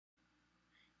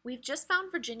We've just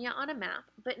found Virginia on a map,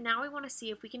 but now we want to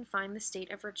see if we can find the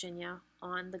state of Virginia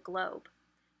on the globe.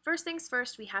 First things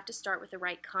first, we have to start with the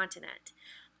right continent.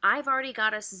 I've already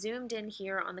got us zoomed in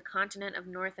here on the continent of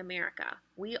North America.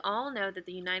 We all know that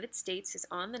the United States is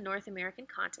on the North American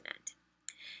continent.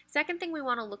 Second thing we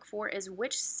want to look for is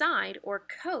which side or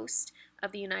coast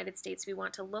of the United States we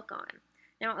want to look on.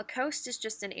 Now, a coast is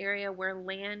just an area where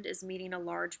land is meeting a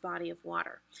large body of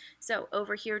water. So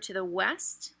over here to the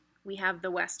west, we have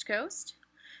the west coast.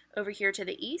 Over here to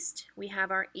the east, we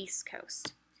have our east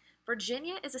coast.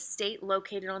 Virginia is a state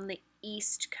located on the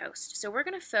east coast, so we're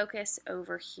going to focus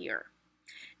over here.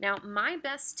 Now, my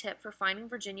best tip for finding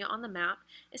Virginia on the map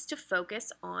is to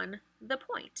focus on the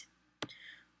point.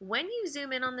 When you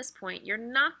zoom in on this point, you're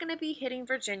not going to be hitting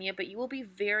Virginia, but you will be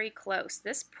very close.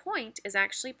 This point is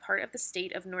actually part of the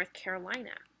state of North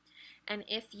Carolina. And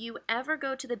if you ever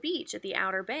go to the beach at the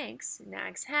Outer Banks,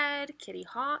 Nags Head, Kitty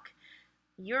Hawk,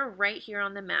 you're right here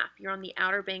on the map. You're on the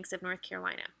Outer Banks of North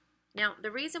Carolina. Now,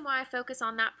 the reason why I focus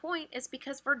on that point is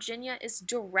because Virginia is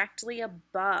directly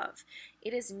above.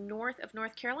 It is north of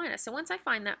North Carolina. So once I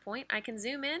find that point, I can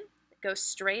zoom in, go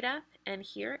straight up, and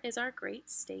here is our great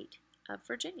state of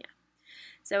Virginia.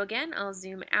 So again, I'll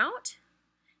zoom out.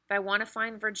 If I want to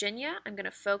find Virginia, I'm going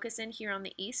to focus in here on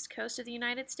the east coast of the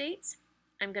United States.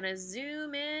 I'm going to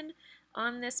zoom in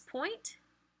on this point.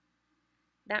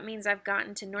 That means I've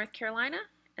gotten to North Carolina,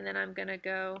 and then I'm going to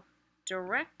go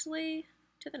directly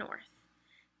to the north.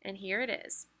 And here it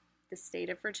is, the state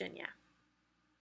of Virginia.